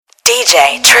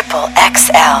DJ Triple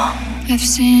XL. I've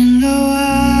seen the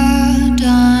world,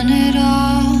 done it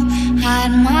all,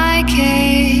 had my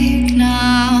cake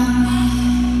now.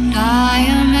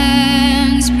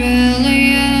 Diamonds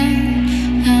brilliant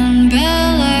and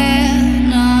brilliant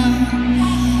now.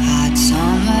 Hot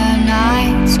summer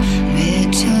nights,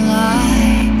 mid-July,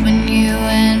 when you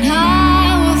and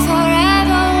I were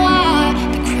forever wild.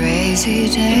 The crazy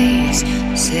days,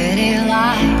 city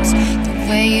lights, the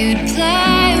way you'd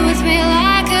play with me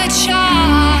like a child.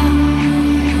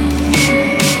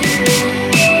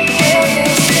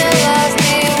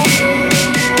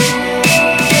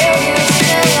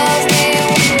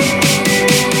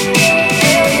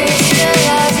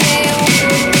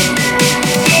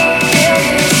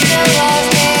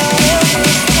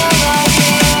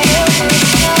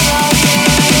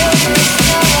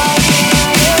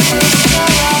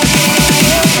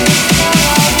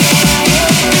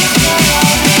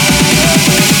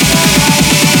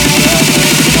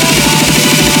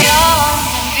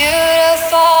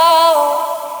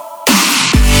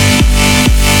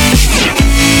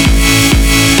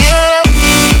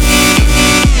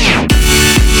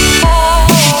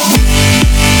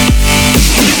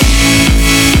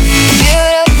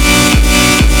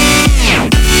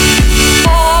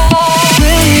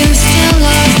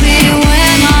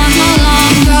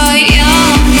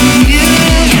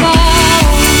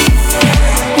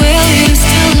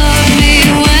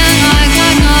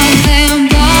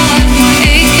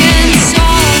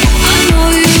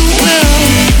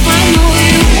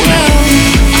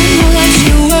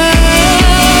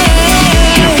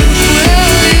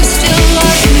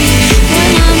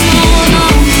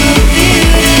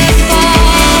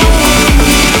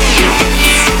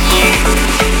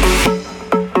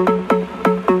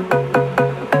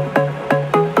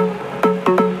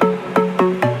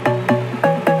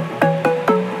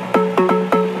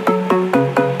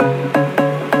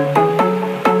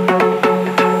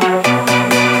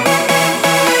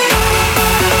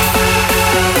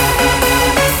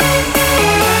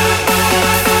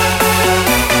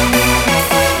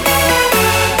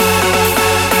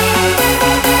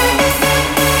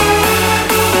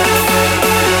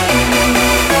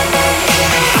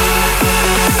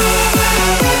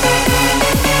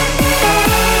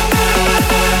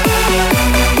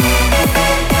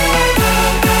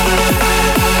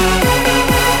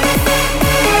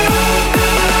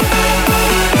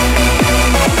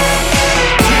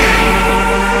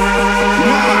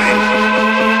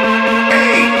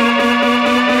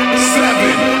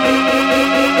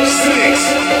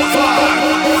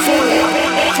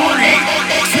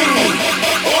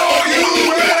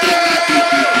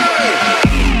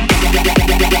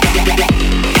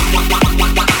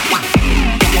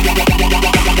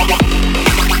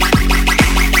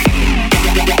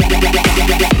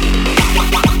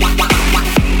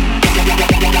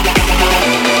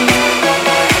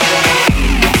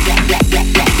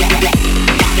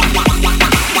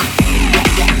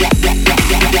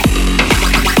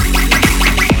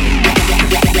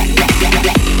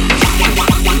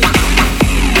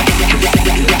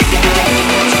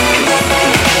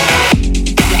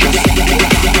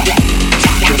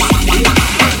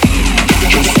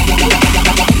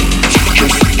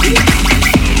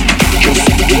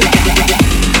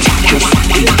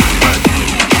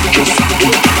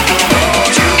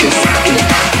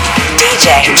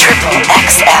 Triple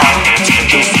XL.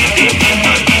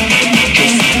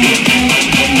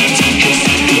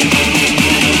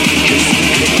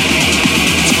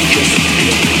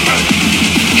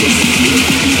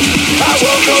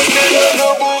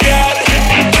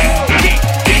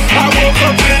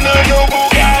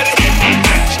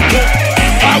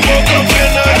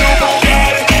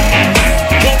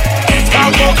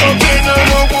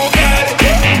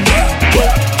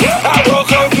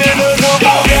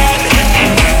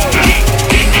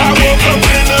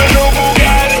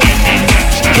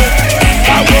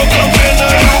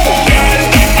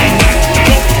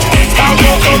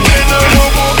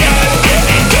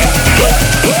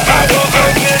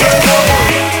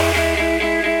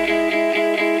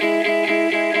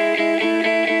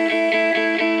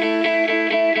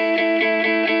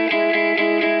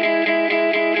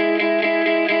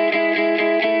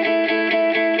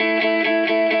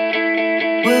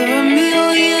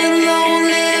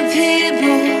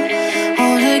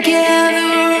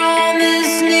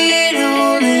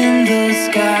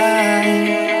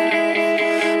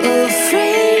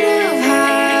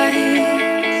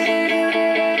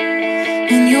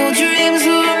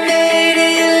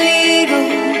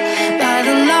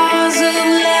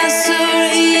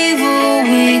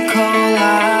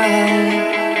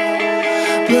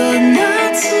 But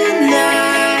not tonight.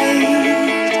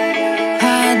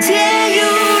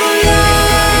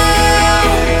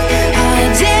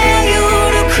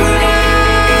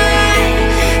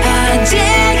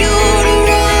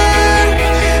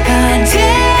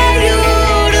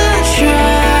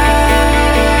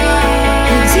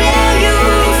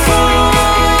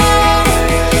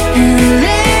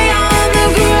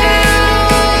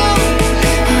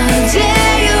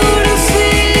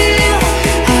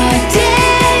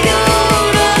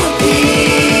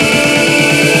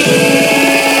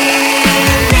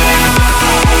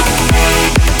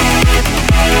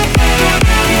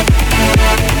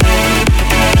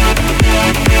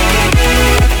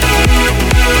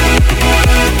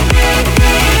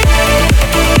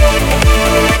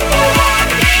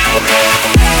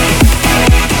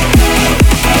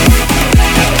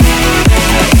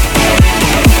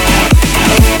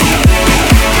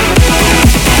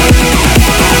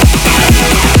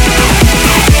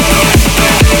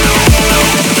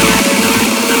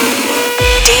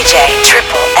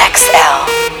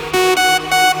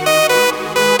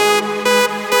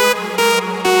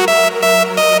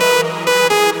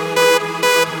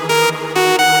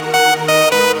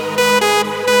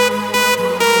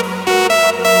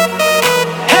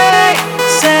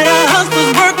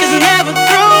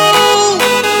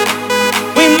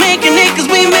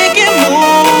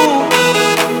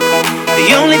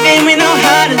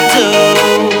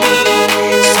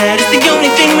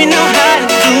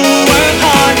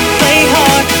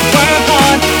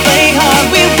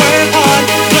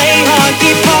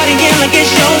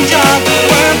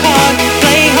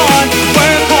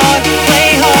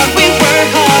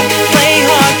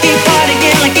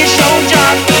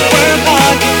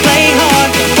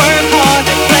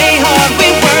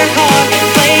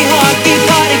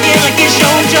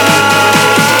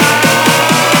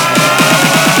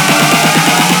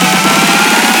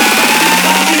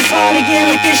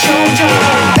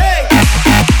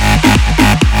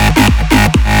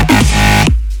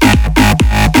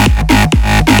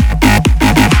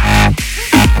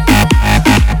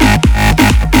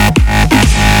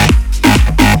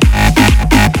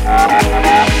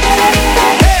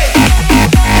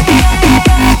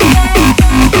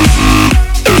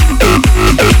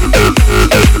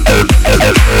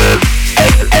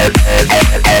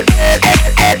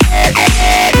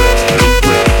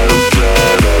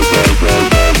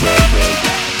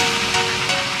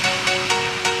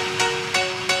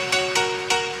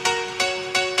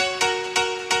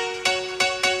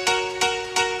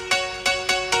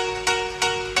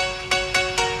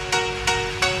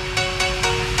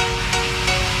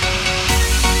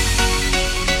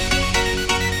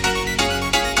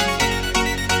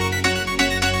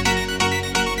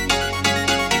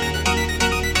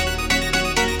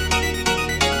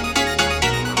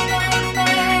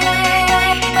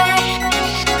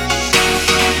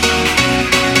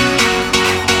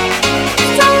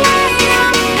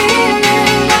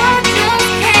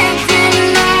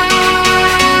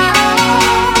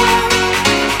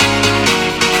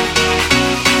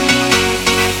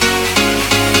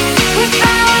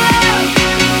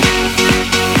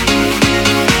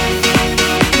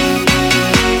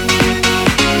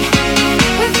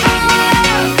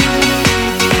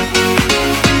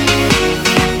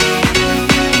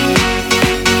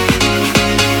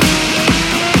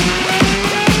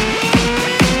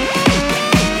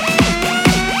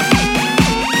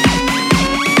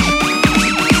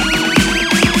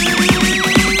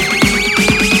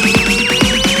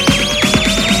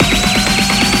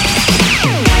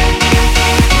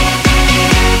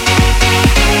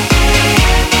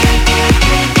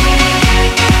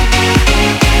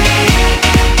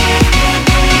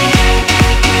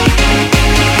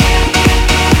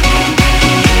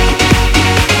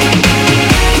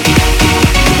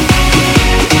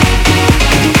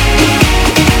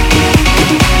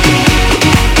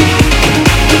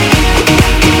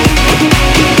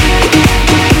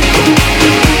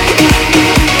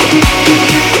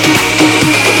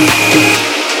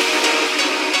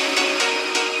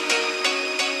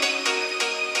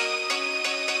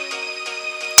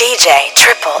 DJ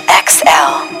Triple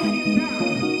XL.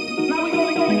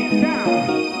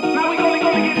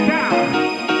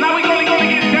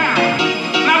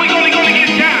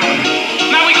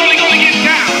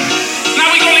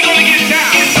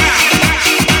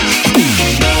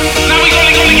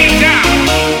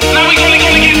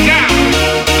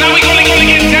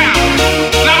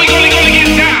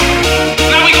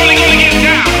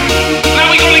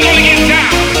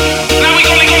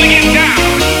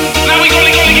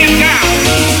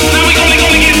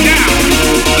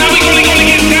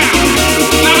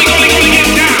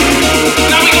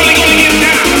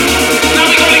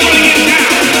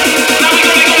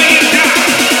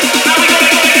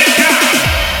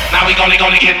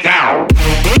 Gonna get down.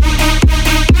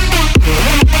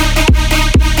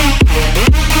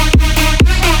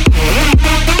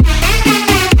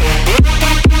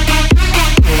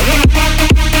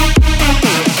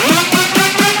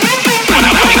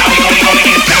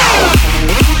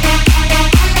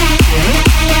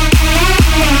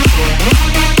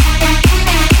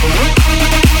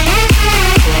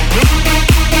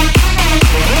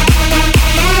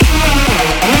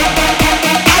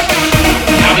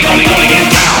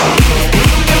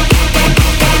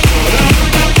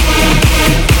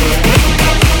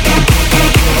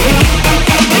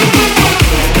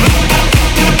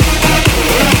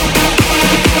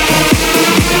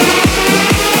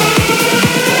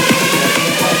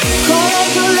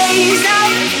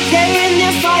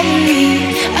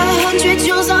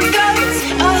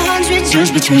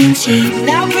 Between teeth,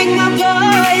 now bring my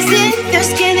poison. Their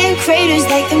skin in craters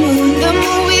like the moon. The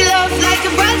moon we love like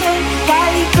a brother.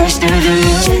 Body crushed under the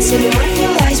moon. Dancing around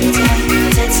your eyes with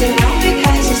time. Dancing around big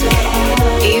eyes as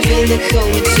well. Even the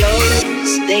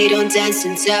comatose, they don't dance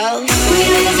and tell. We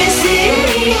live in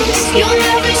cities you'll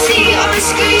never see on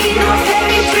screen. Not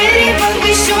very pretty, but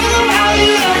we sure know how to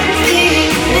run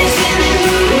things. Living in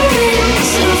ruins,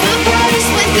 silver bodies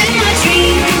within my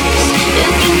dreams.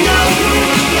 And you know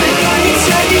we're running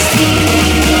to this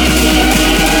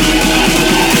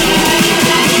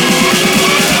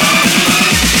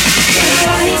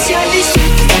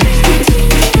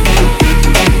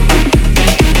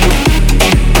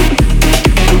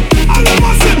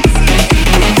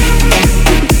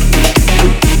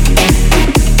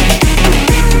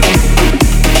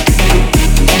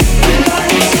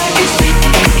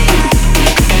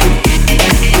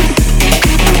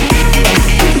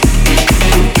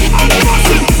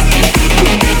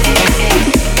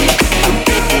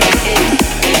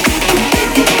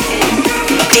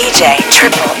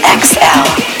Triple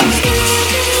XL.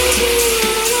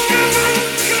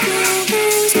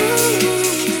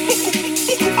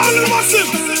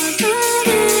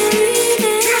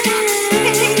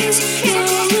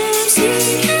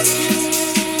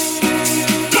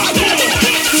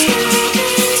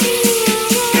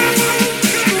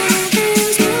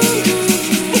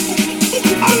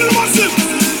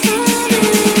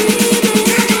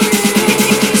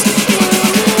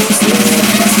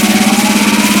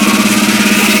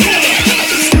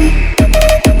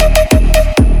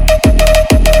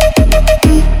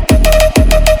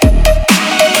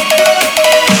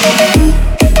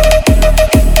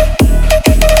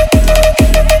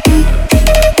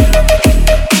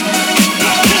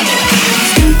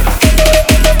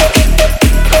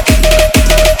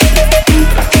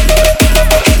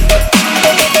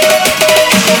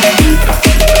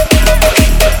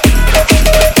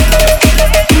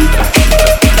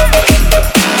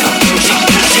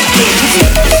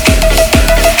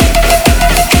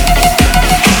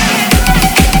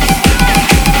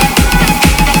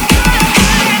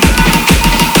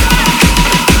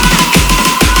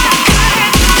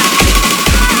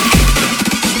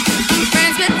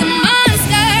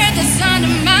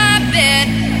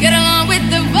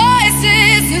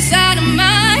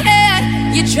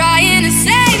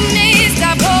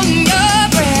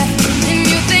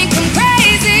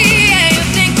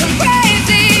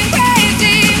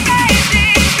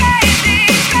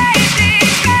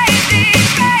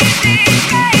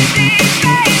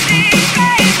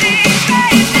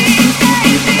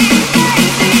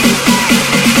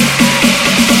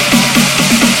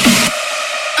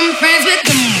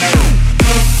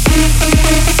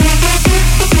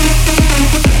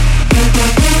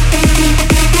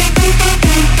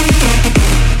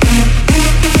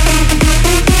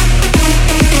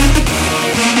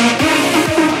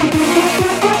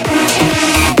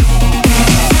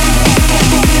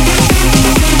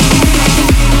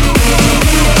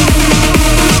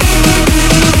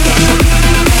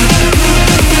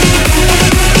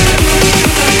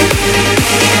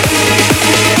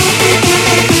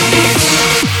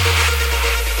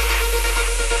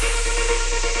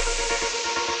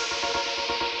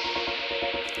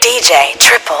 DJ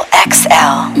Triple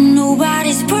XL.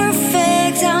 Nobody's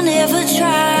perfect, I'll never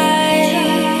try.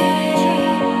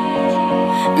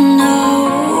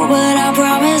 No, but I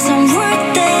promise I'm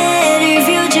worth it if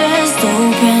you just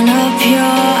open up your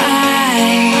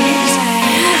eyes.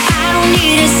 I don't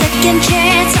need a second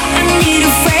chance, I need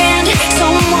a friend,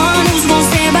 someone who's gonna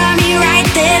stand by me right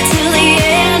there till the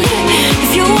end.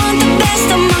 If you want the best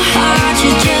of my heart,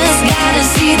 you just gotta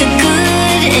see the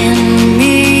good in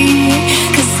me.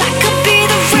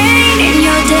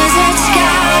 Desert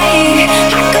sky,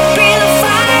 I could be the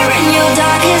fire in your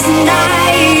darkest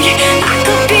night. I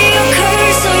could be your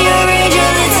curse or your angel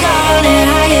that's calling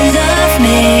how you love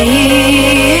me.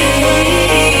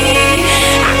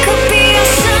 I could be your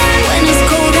sun when it's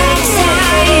cold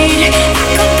outside. I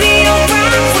could be your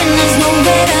rock when there's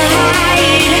nowhere to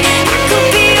hide. I could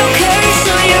be your curse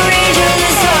or your angel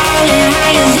that's calling how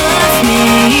you love me.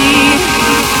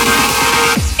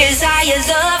 Is how you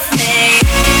love me.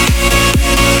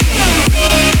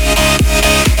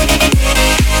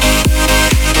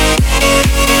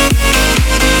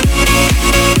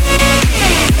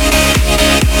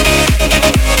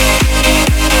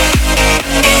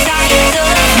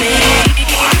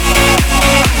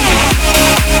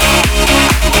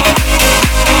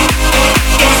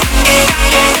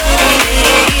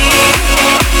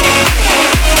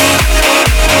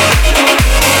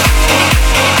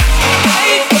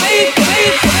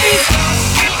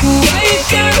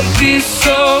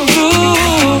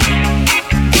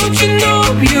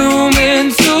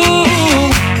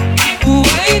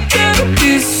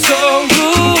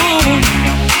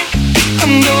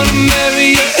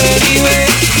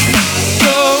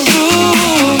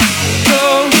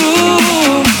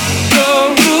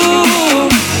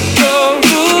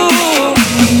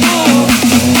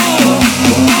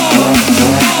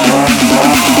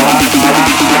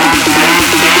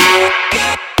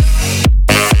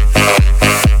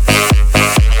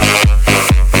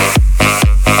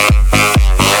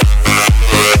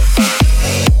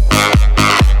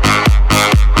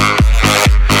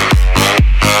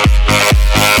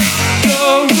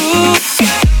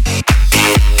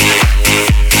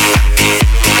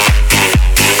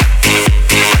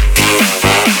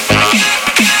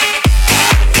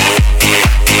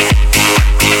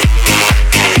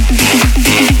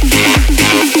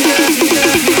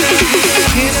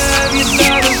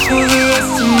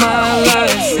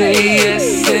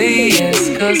 Say yes,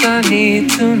 'cause I need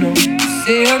to know.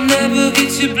 Say I'll never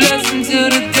get your blessing till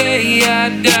the day I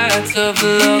die. Tough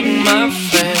luck, my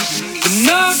friend. But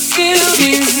nothing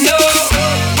means no.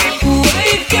 Why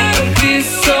you gotta be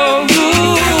so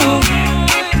rude?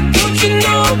 Don't you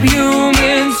know I'm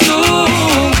human too?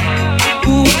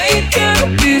 Why you gotta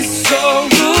be so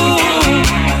rude?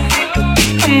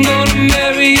 I'm gonna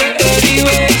marry you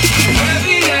anyway.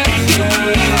 Marry that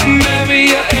girl. Marry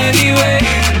you anyway.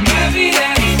 Marry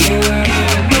that girl.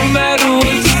 No matter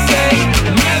what you say.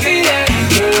 Marry that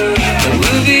girl. And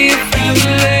we'll be a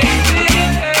family.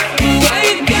 Why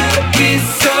you gotta be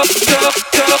so rude?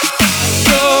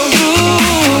 So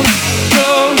rude. So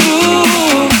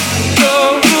rude. So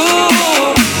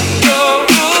rude. So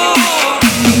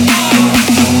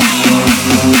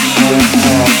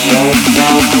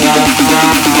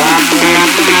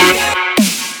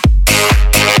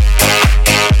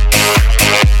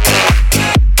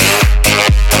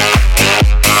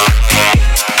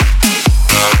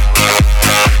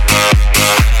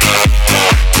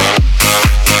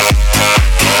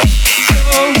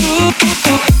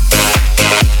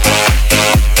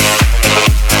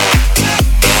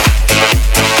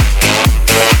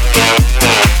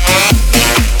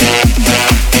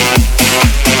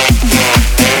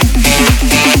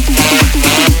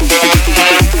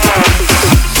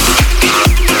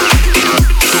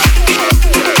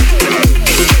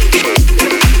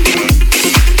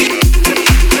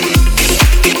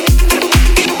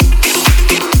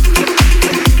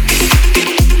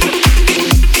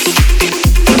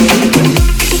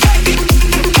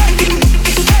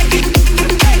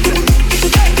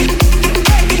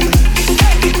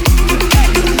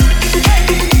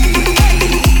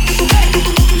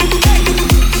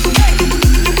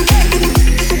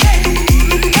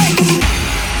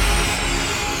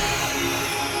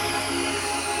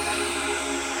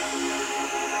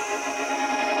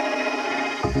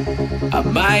I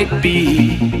might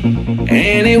be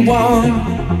anyone,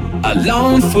 a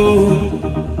lone fool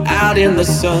out in the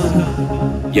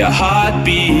sun. Your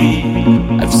heartbeat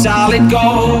of solid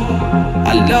gold.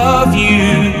 I love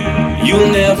you,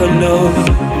 you'll never know.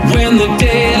 When the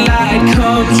daylight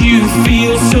comes, you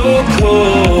feel so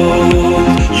cold.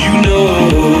 You know,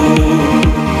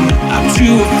 I'm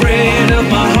too afraid of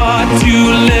my heart to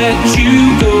let you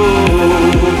go.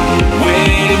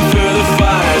 Waiting for the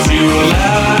fire to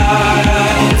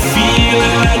light,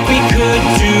 feeling like we could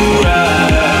do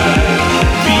right.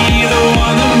 Be the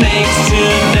one that makes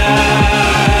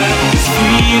tonight. 'Cause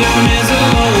freedom is a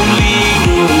lonely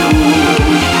road.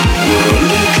 We're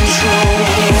under control.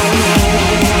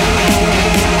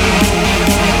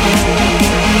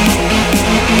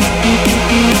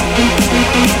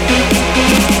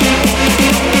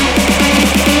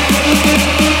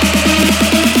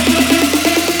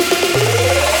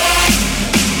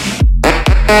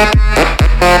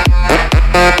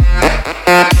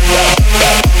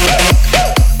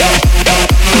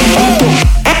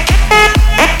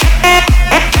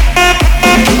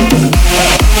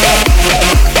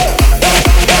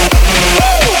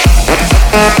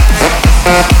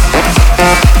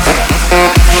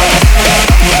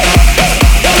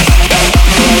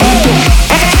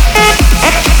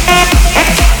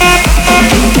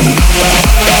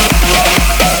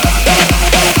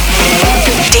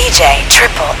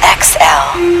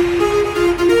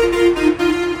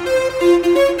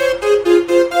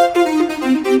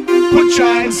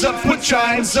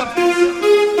 Shines up.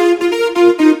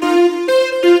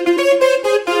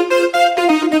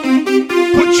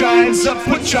 Put shines up,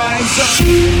 put shines up.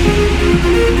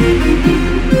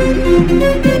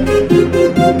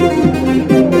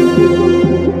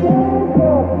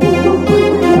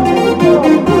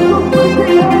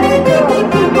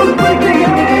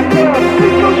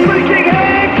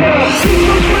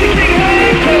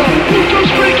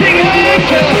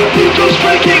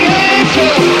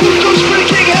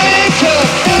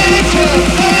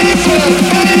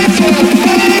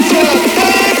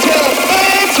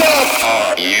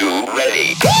 Are you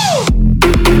ready?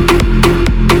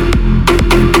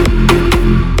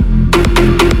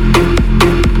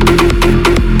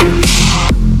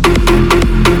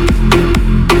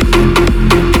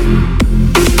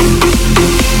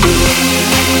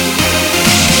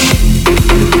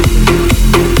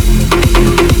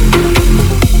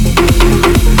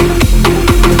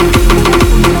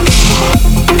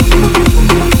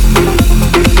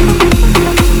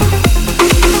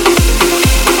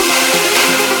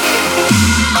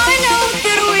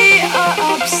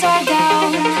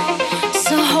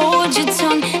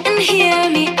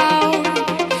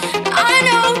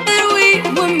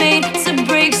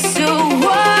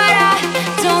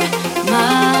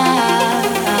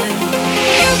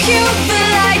 You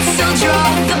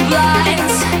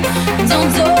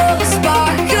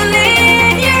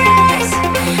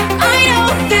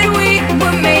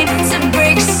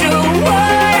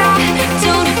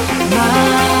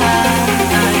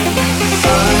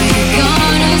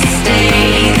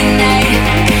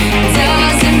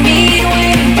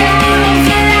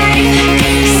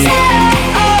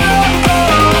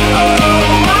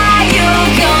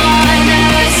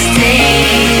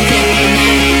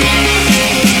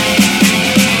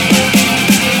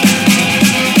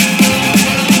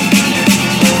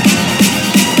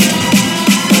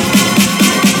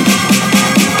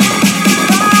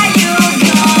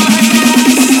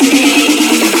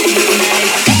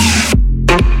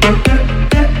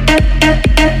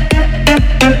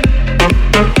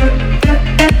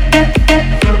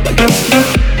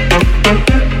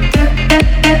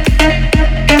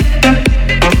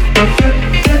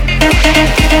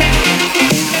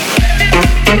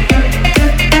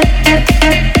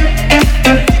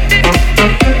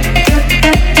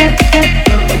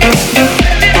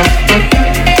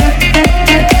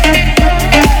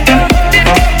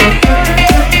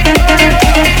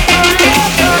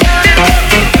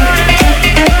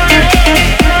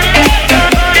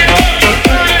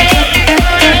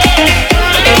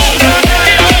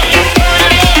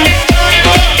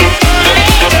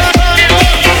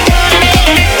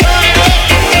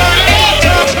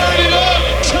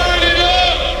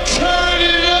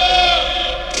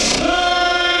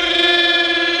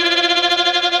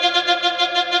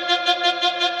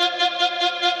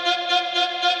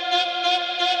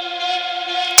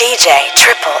DJ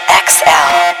Triple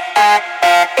XL.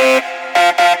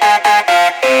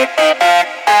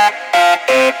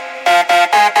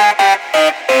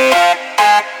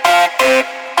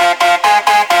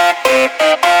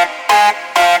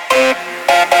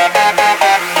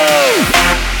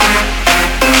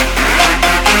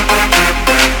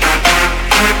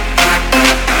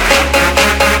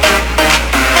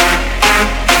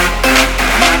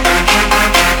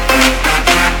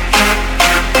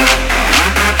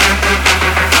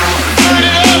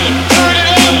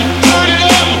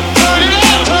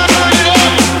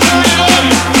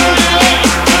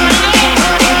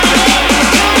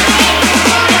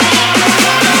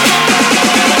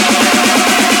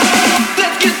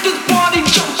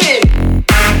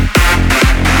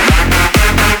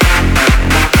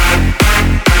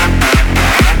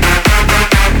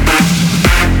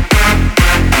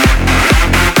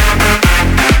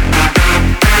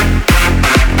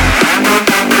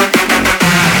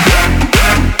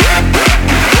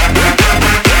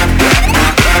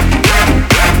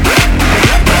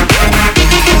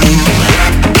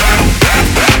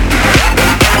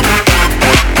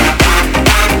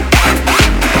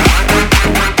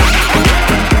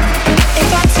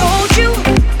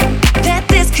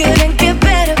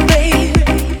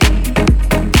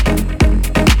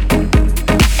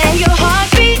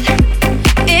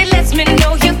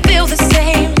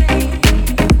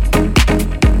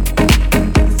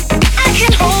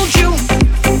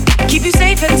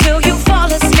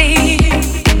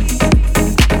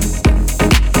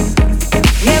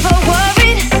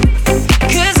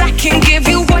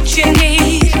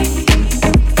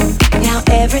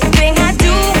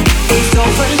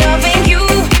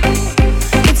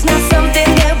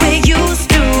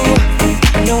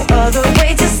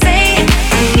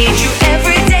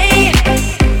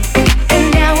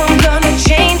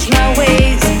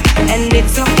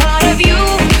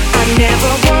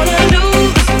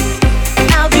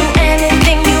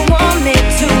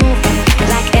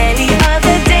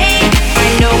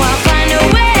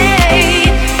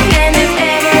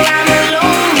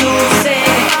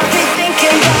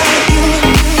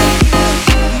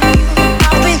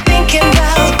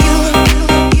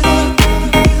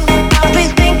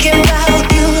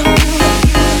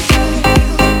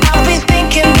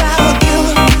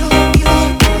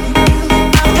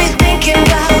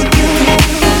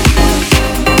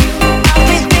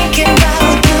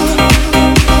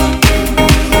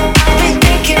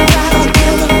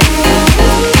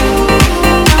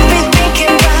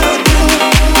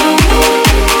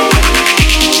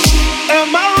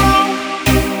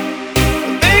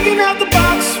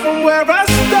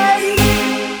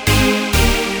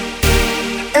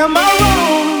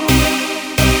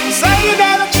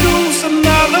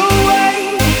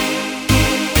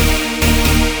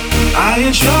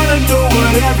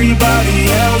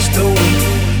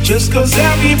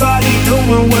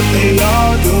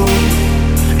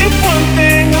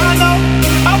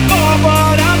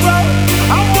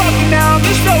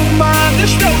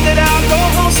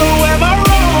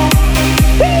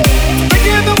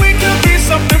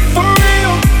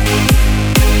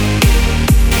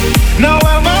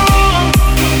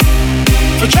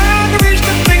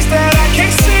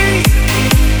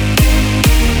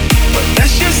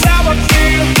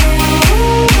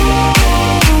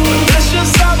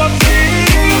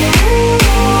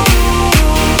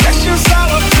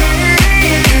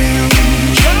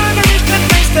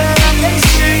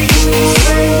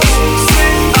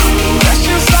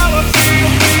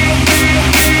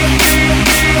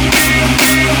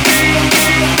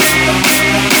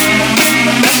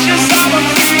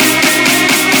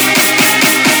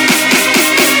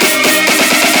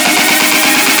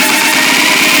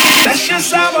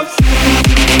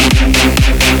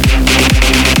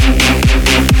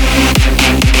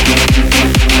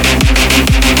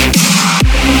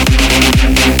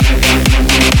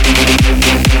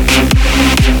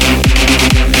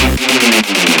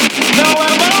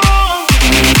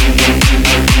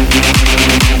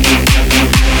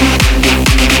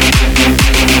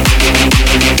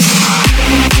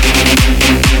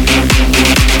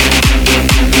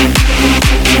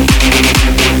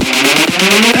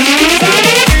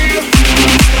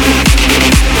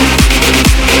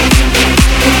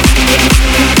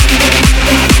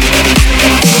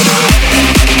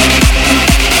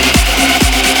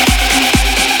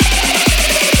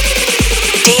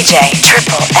 DJ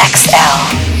Triple XL.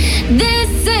 This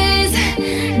is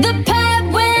the part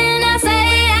when I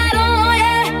say I don't want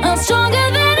you. I'm stronger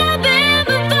than I've been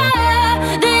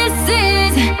before. This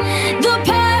is the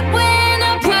part when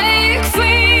I break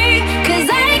free, 'cause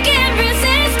I can't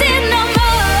resist it no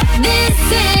more. This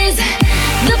is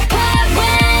the part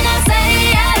when I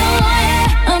say I don't want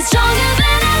you. I'm stronger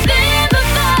than I've been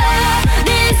before.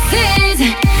 This is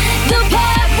the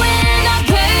part when I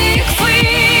break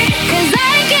free, 'cause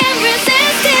I can't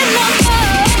resist it no more.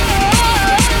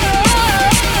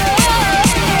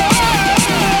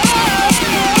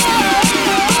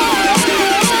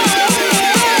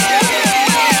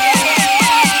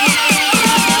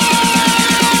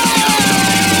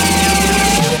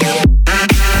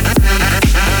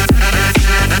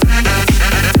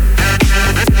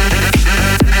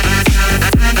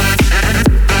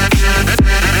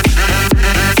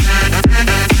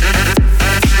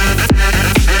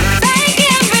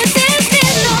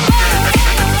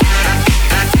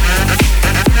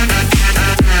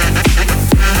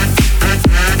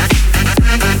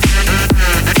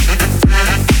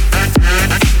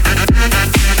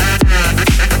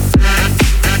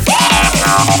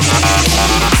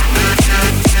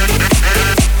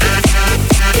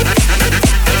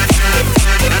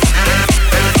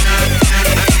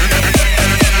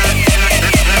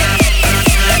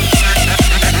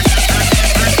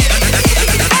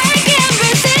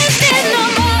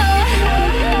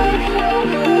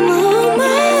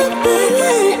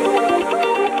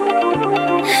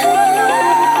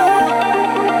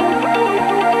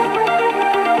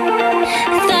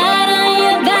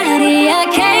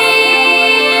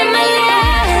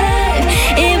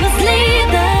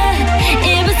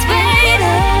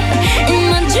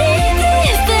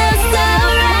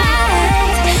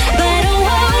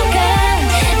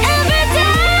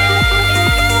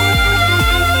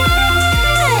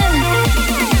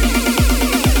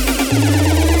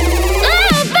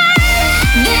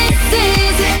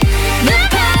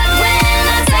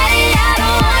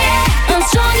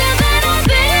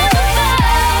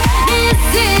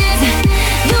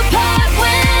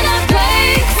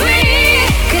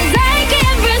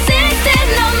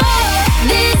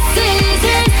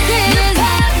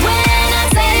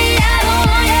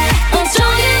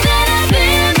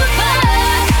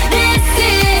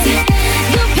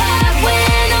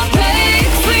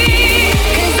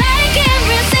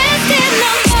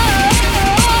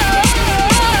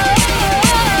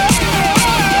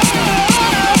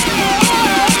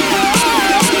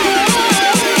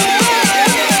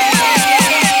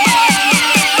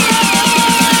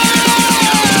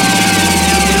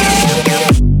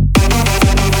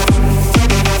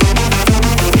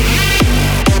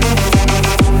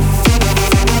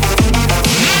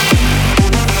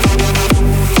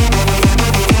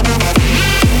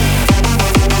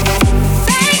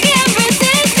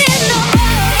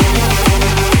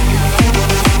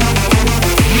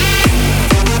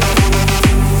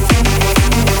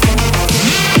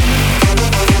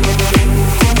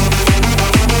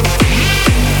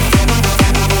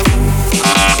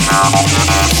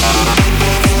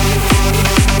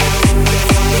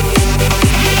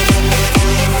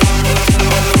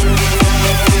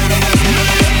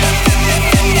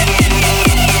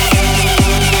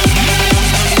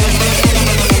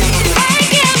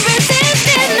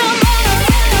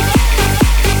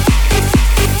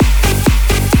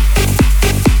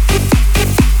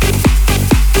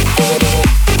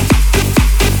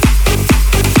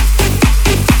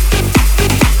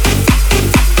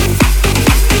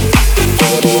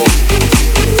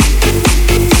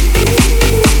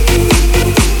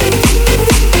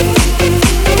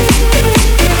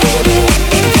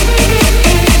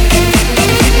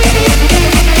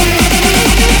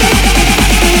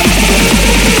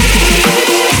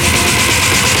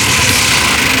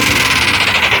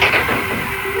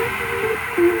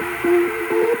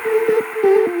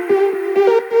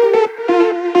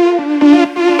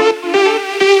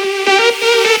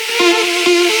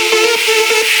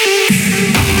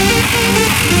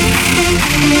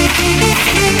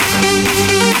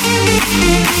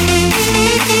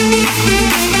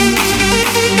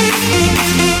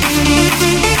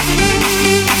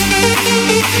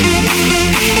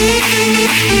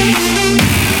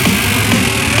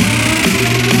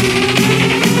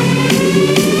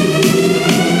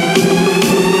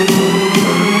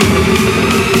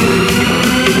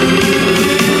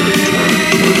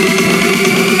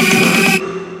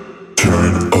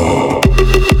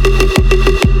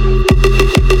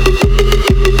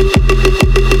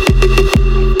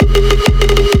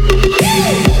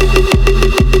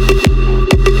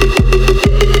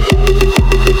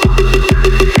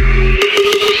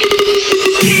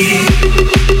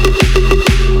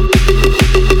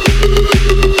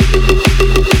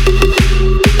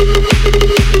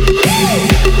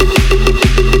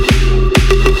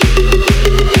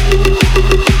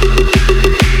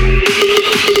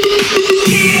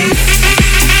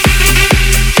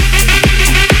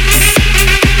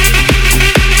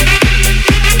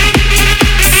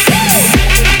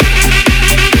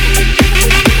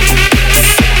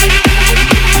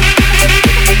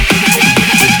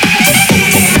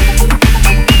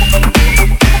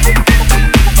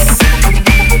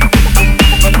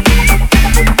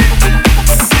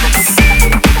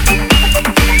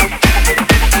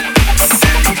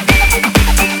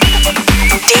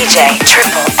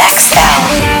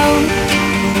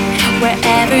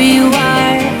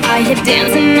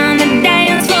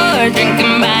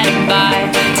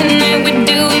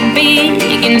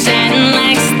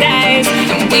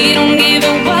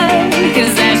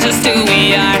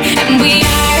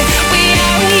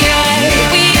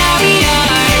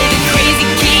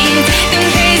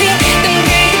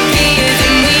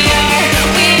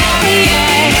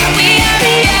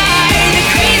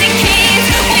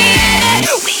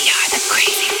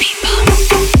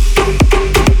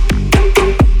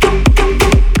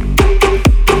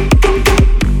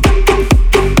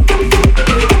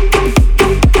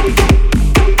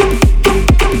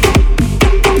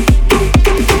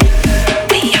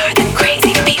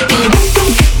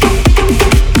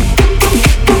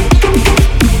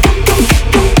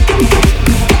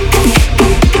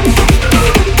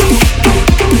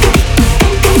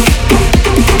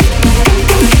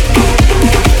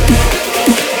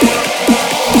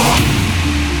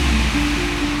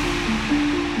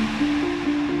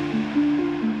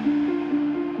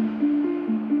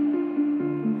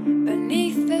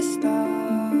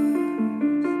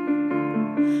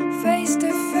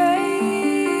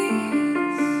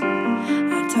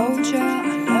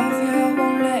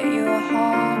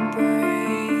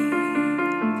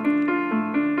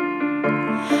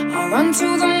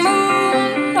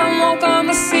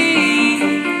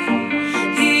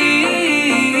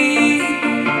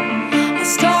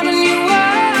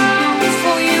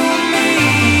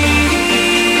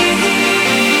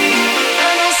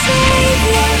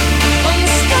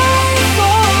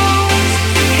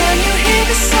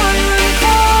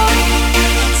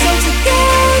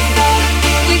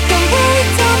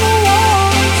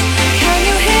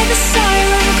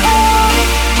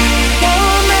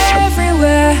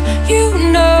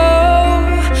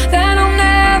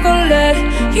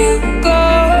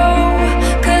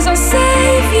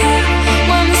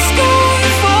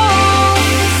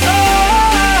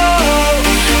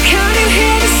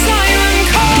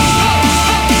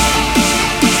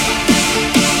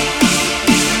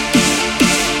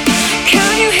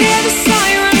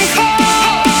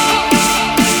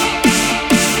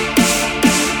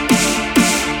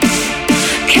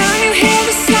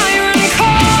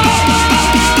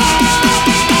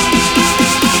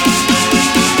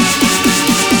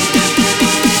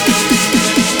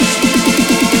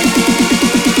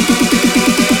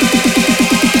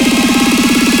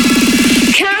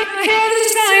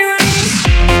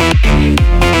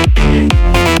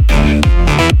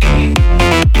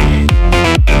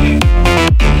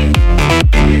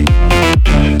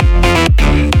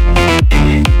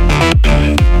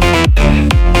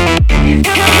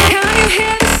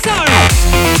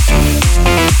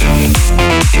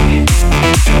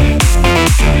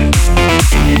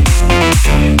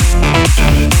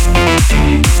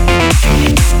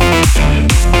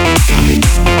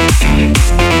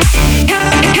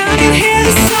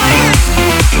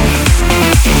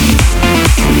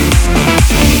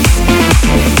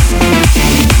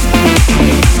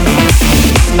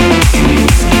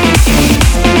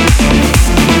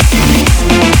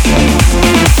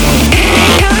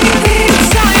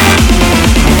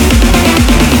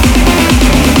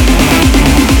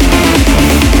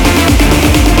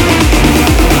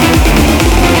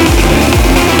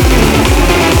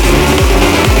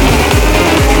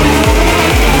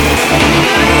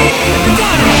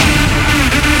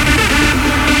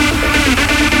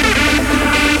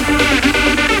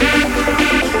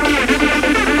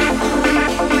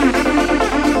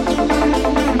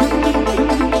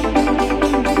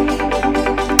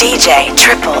 DJ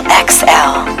Triple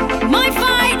XL. My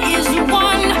fight is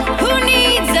one who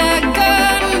needs a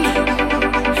gun.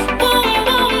 Boom,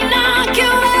 boom, knock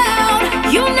you out.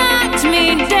 You knocked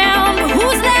me down.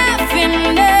 Who's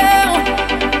laughing now?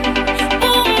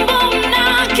 Boom, boom,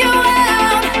 knock you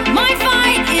out. My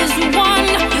fight is one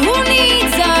who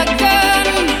needs a gun.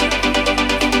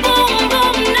 Boom,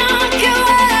 boom, knock you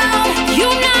out. You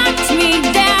knocked me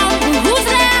down. Who's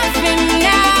laughing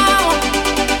now?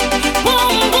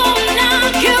 Boom, boom,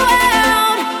 knock you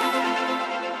out.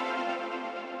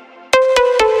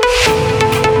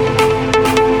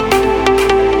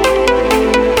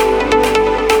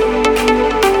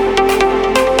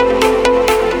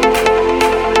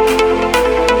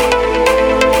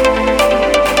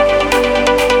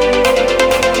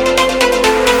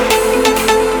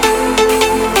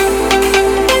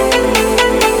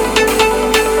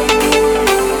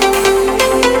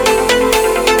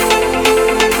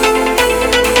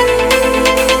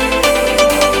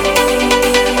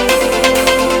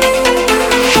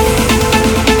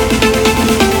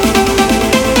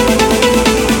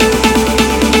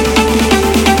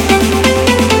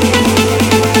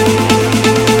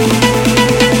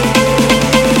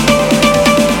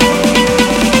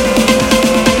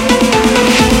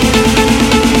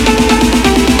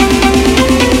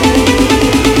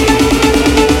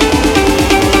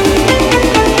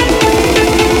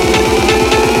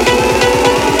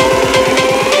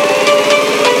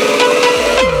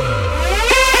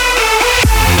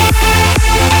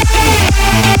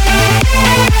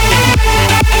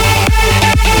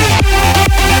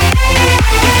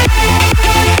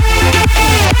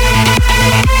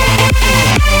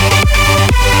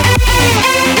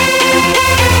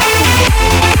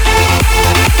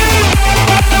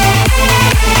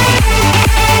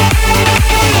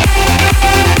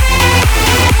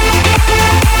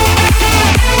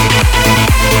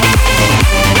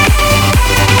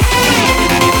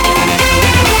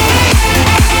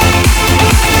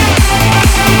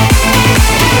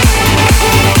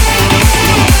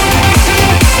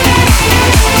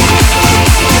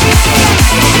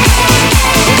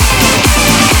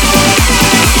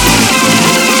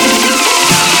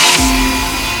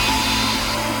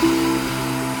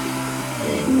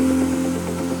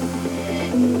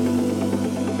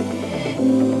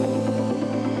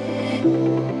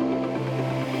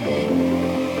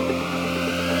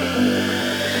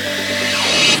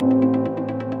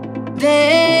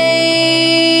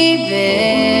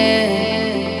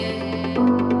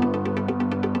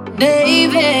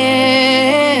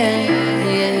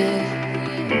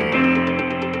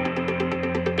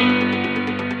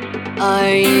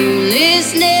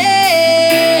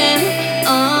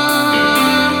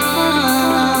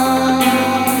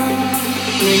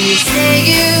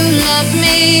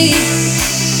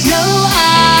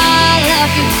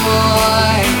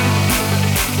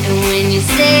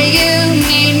 say you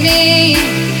need me,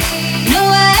 no,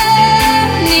 I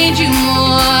need you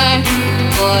more.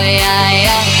 Boy, I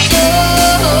adore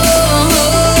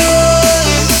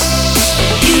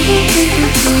you.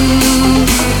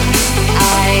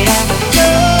 I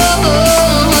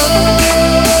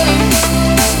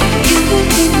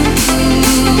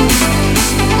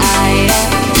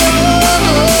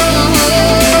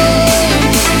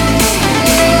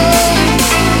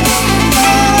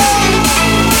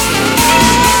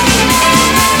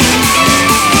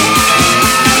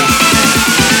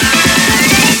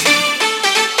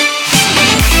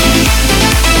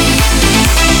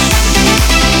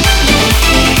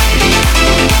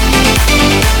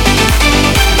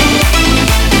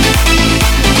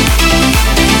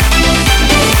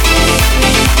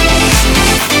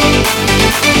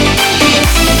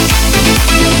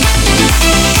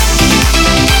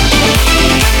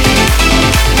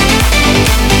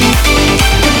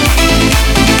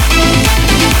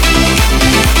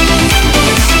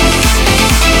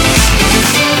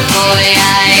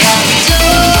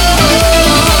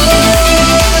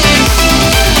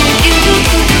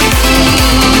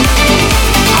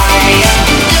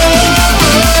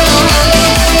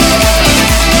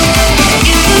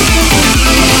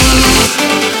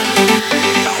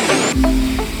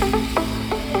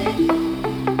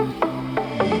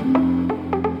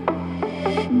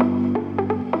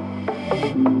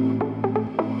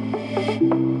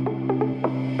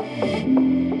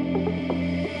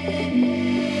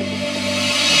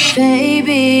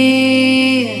Baby,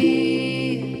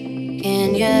 can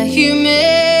you hear me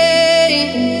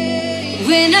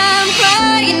when I'm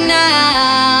crying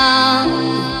out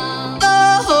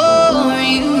for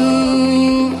you?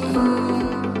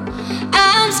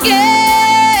 I'm scared,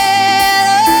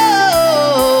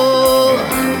 oh,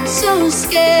 so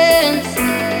scared.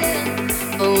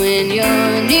 But when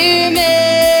you're near me,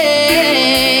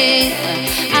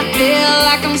 I feel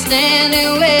like I'm standing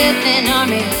with an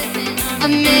army. A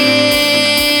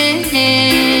man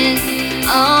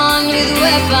armed with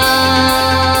weapons.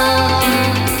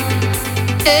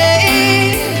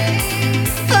 Hey,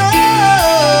 oh.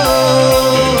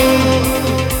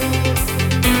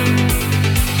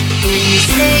 When you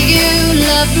say you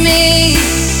love me,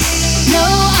 no,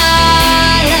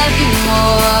 I love you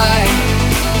more.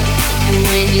 And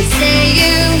when you say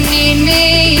you need me,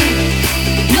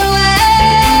 no, I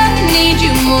need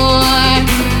you more.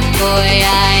 Boy,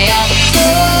 I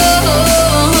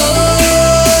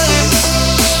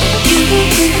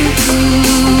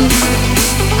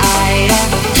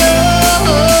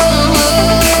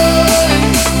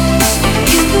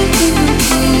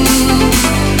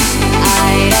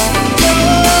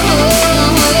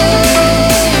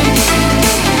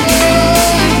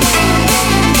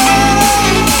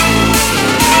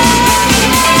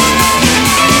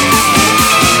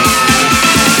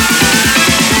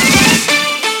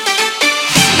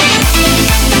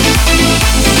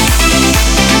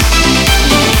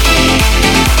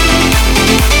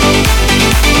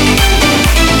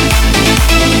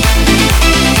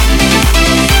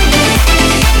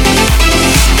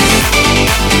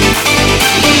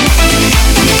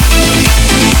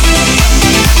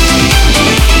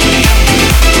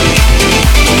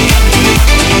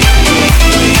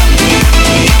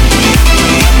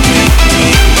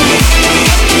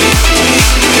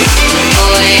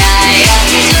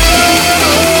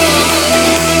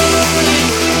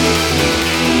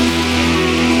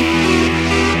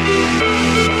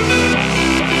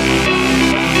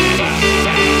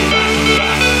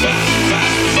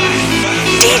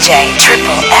DJ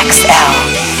Triple XL.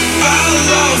 Our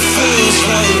love feels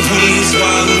wrong, please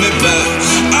wind me back.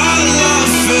 Our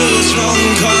love feels wrong,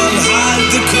 can't hide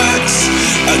the cracks.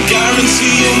 I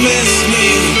guarantee you'll miss me,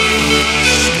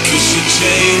 'cause you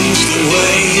changed the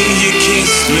way you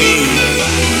kissed me.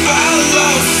 Our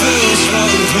love feels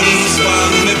wrong, please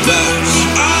wind me back.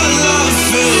 Our love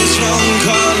feels wrong,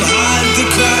 can't hide the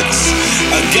cracks.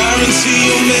 I guarantee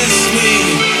you'll miss me,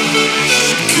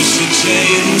 'cause you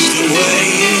changed the way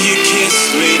you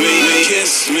kissed me,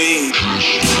 kiss me.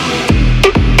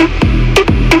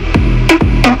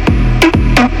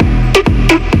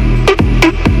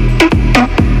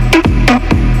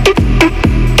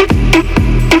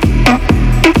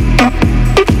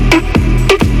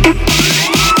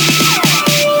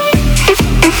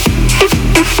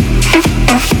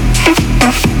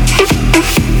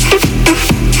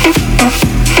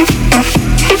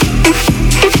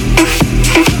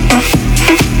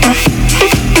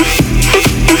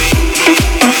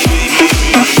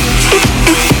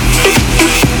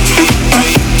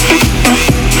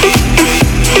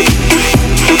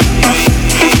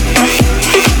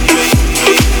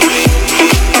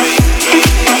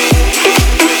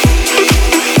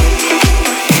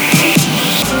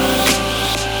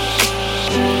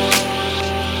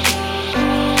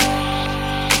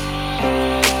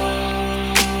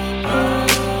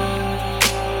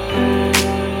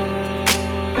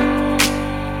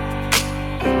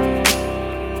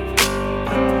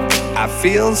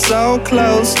 feel so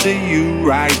close to you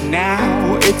right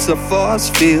now. It's a force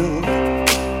field.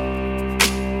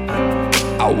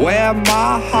 I wear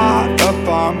my heart up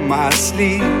on my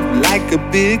sleeve like a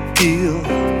big deal.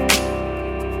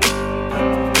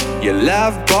 Your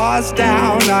love pours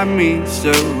down on me,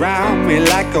 surround me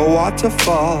like a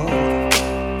waterfall.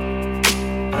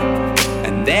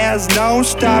 And there's no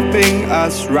stopping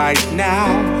us right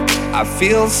now. I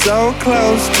feel so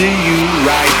close to you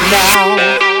right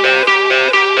now.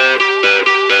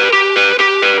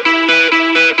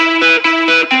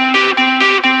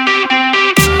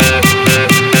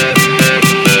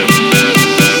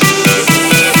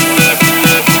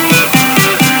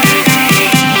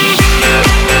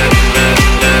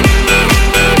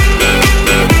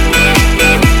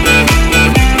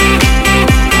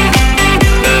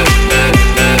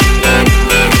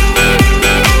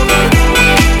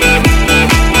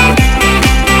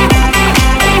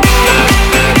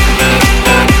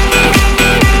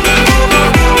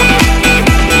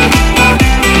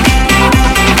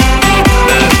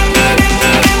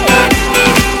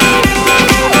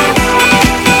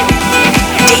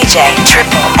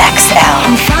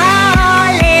 I'm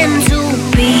falling to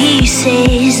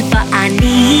pieces, but I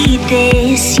need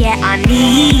this, yeah, I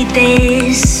need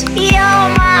this. You're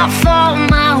my fault,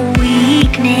 my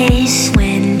weakness.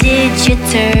 When did you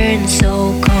turn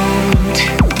so cold?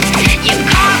 You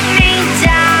cut me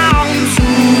down to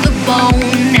the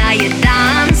bone. Now you're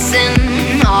dancing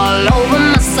all over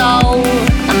my soul.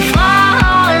 I'm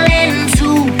falling to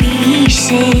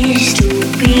pieces, to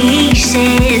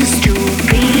pieces, to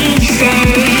pieces.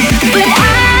 But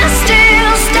I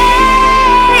still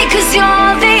stay, 'cause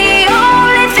you're the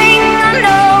only thing I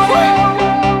know.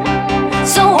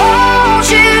 So won't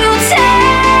you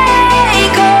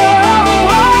take, oh,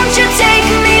 won't you take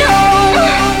me home?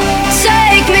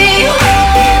 Take me home.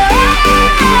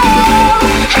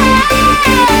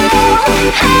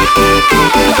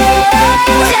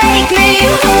 Take me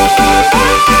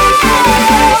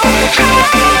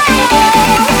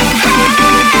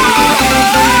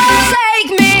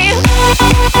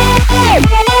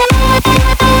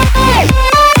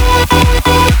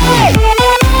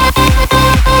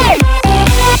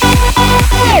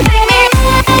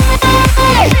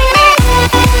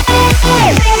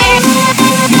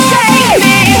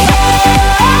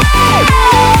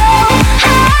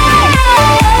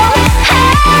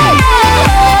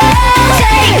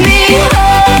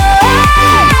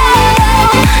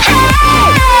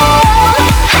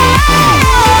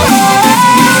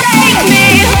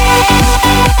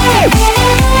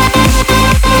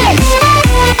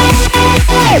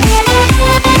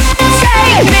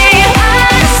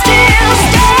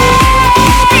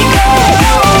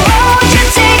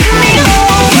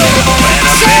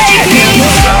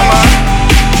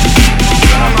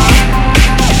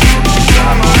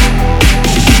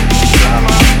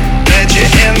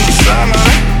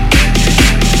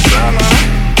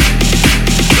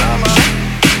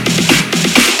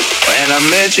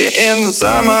you in the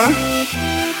summer,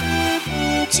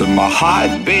 to my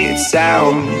heartbeat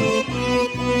sound.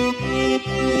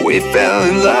 We fell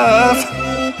in love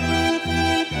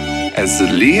as the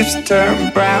leaves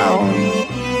turn brown.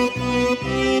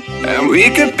 And we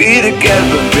could be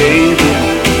together, baby,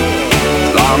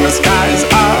 as long as skies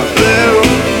are blue.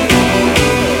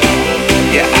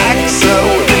 You act so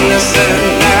innocent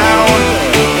now,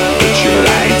 but you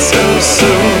lied so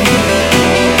soon.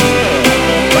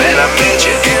 When I met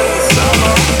you in the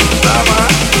summer, summer,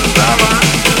 summer,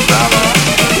 summer,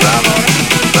 summer,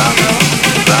 summer,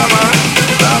 summer,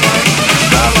 summer,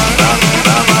 summer,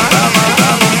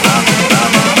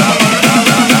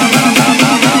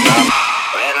 summer,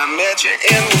 when I met you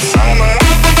in the summer.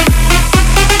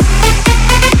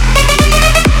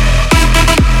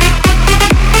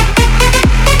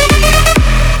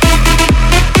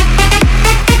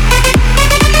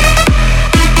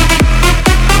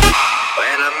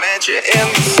 You in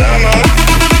the summer.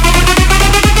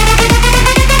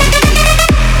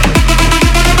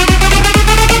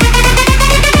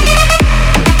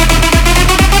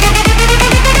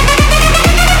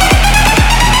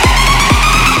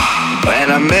 When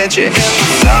I met you in the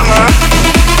summer.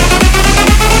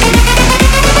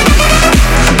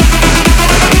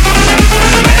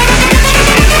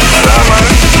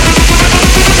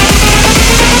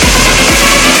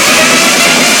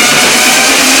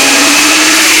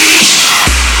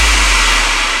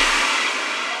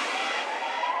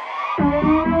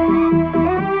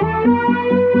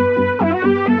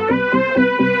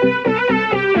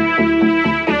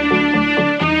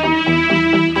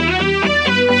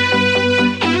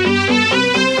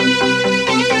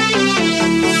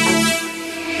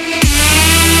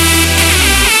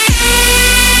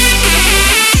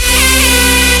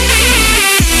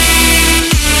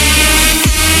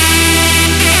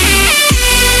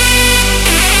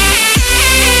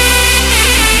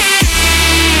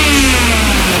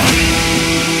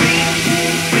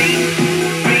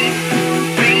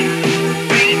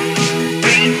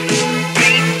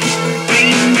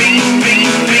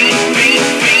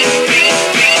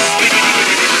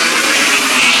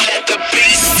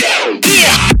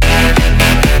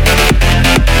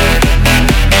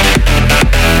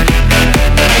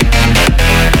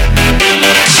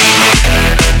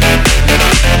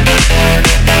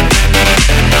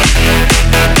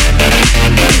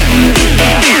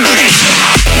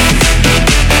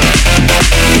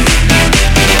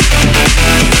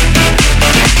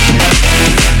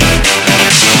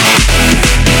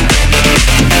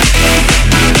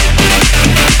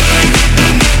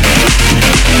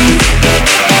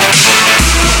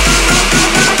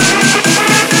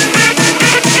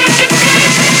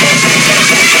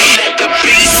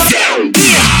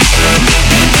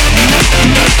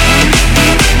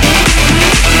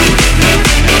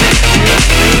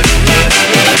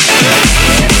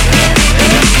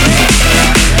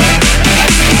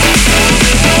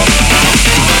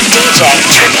 DJ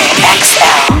Triple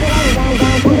XL.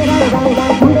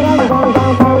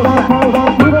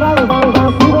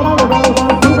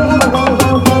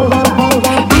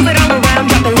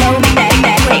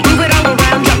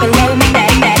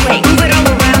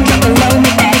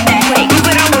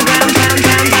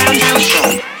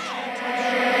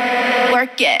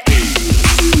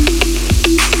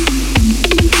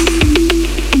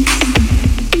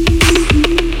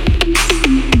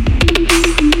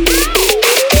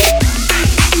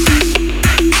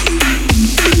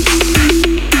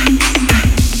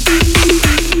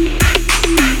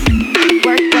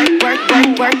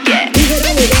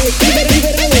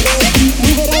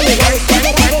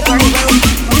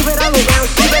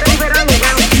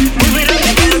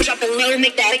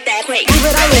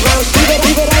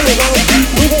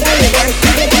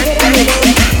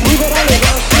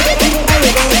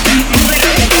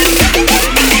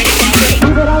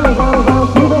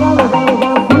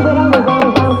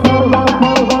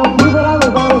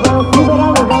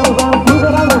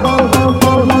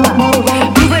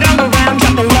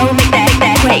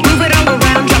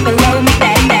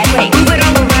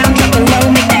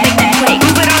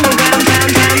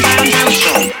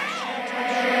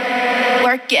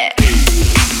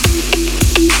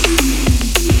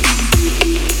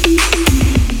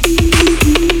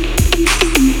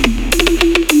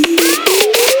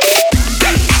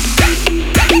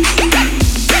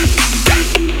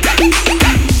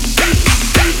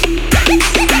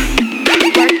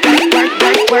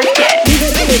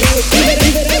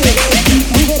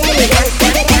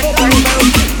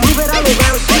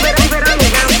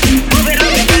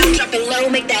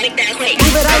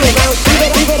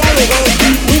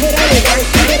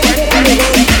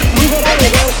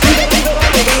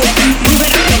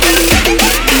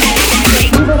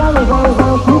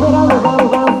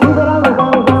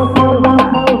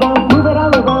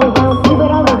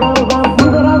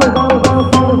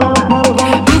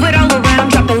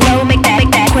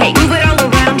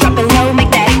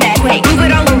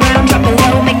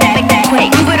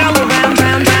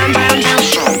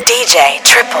 DJ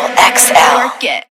Triple XL.